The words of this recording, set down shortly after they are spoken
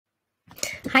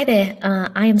Hi there,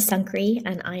 I am Sankri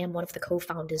and I am one of the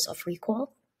co-founders of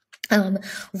Recall.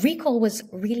 Recall was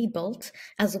really built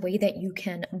as a way that you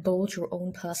can build your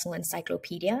own personal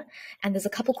encyclopedia. And there's a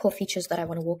couple core features that I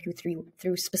want to walk you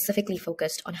through specifically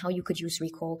focused on how you could use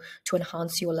Recall to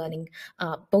enhance your learning,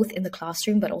 both in the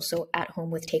classroom, but also at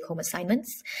home with take-home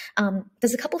assignments.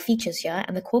 There's a couple features here,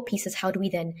 and the core piece is how do we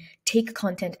then take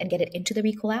content and get it into the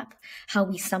Recall app, how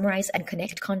we summarize and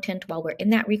connect content while we're in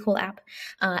that Recall app,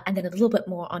 and then a little bit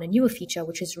more on a newer feature,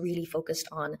 which is really focused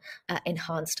on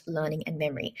enhanced learning and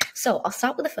memory. So I'll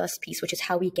start with the first piece, which is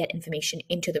how we get information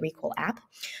into the Recall app.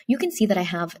 You can see that I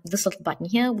have this little button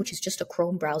here, which is just a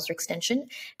Chrome browser extension.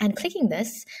 And clicking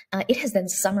this, it has then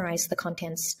summarized the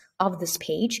contents of this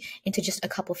page into just a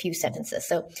couple few sentences.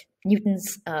 So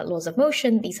Newton's laws of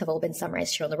motion, these have all been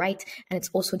summarized here on the right, and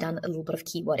it's also done a little bit of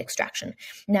keyword extraction.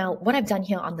 Now, what I've done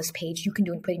here on this page, you can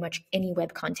do in pretty much any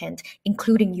web content,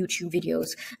 including YouTube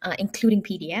videos, including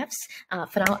PDFs.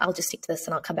 For now, I'll just stick to this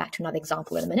and I'll come back to another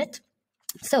example in a minute.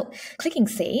 So clicking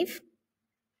save,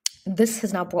 this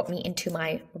has now brought me into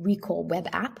my Recall web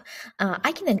app.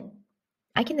 I can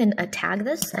then tag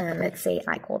this, and let's say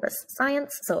I call this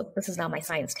science. So this is now my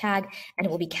science tag, and it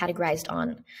will be categorized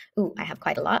on, I have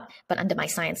quite a lot, but under my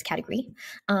science category.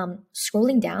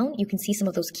 Scrolling down, you can see some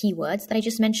of those keywords that I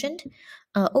just mentioned.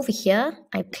 Over here,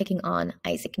 I'm clicking on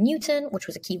Isaac Newton, which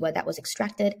was a keyword that was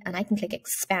extracted, and I can click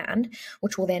expand,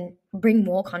 which will then bring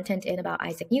more content in about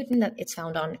Isaac Newton that it's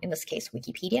found on, in this case,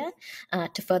 Wikipedia,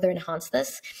 to further enhance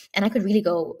this. And I could really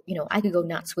go, I could go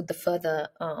nuts with the further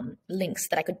links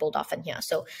that I could build off in here.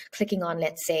 So clicking on,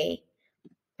 let's say,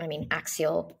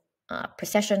 axial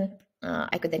precession,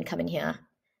 I could then come in here,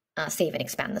 save and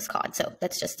expand this card. So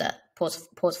let's just pause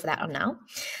for that on now.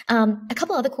 A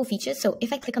couple other cool features. So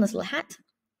if I click on this little hat,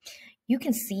 you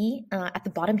can see at the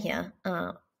bottom here,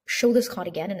 show this card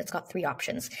again, and it's got 3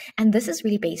 options. And this is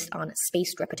really based on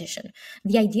spaced repetition.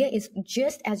 The idea is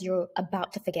just as you're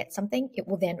about to forget something, it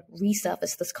will then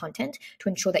resurface this content to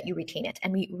ensure that you retain it.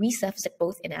 And we resurface it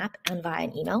both in app and via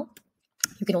an email.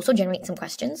 You can also generate some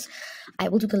questions. I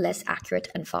will do the less accurate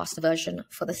and fast version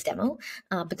for this demo,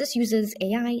 but this uses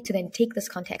AI to then take this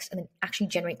context and then actually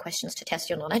generate questions to test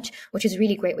your knowledge, which is a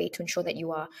really great way to ensure that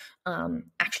you are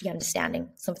actually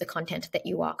understanding some of the content that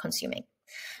you are consuming.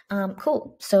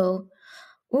 Cool. So,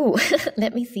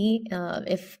 let me see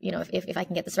if I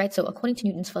can get this right. So according to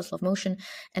Newton's first law of motion,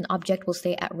 an object will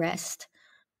stay at rest.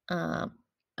 An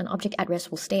object at rest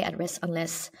will stay at rest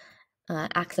unless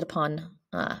acted upon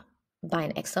by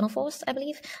an external force, I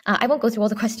believe. I won't go through all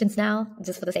the questions now,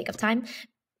 just for the sake of time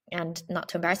and not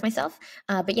to embarrass myself.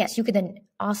 But yes, you could then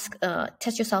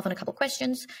test yourself on a couple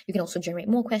questions. You can also generate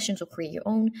more questions or create your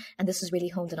own. And this is really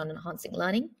honed in on enhancing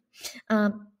learning.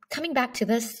 Coming back to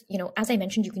this, as I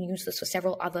mentioned, you can use this for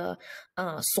several other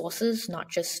sources, not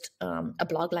just a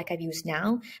blog like I've used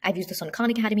now. I've used this on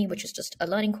Khan Academy, which is just a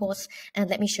learning course.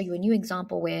 And let me show you a new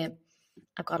example where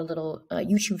I've got a little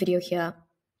YouTube video here,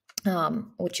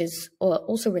 which is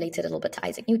also related a little bit to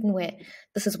Isaac Newton, where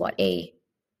this is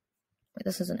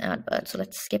this is an advert. So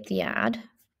let's skip the ad.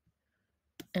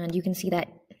 And you can see that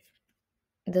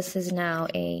this is now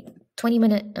a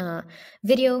 20-minute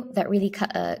video that really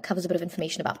covers a bit of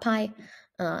information about pi.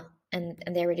 And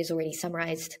there it is already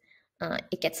summarized.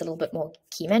 It gets a little bit more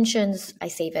key mentions. I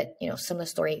save it, similar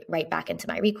story right back into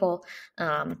my Recall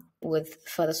with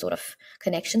further sort of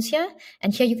connections here.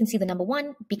 And here you can see the number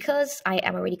 1 because I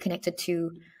am already connected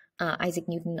to Isaac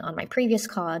Newton on my previous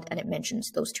card, and it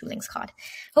mentions those 2 links card.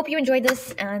 Hope you enjoyed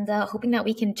this, and hoping that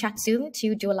we can chat soon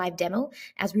to do a live demo,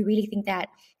 as we really think that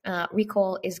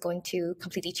Recall is going to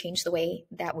completely change the way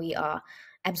that we are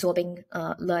absorbing,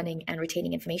 learning, and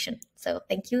retaining information. So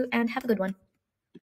thank you, and have a good one.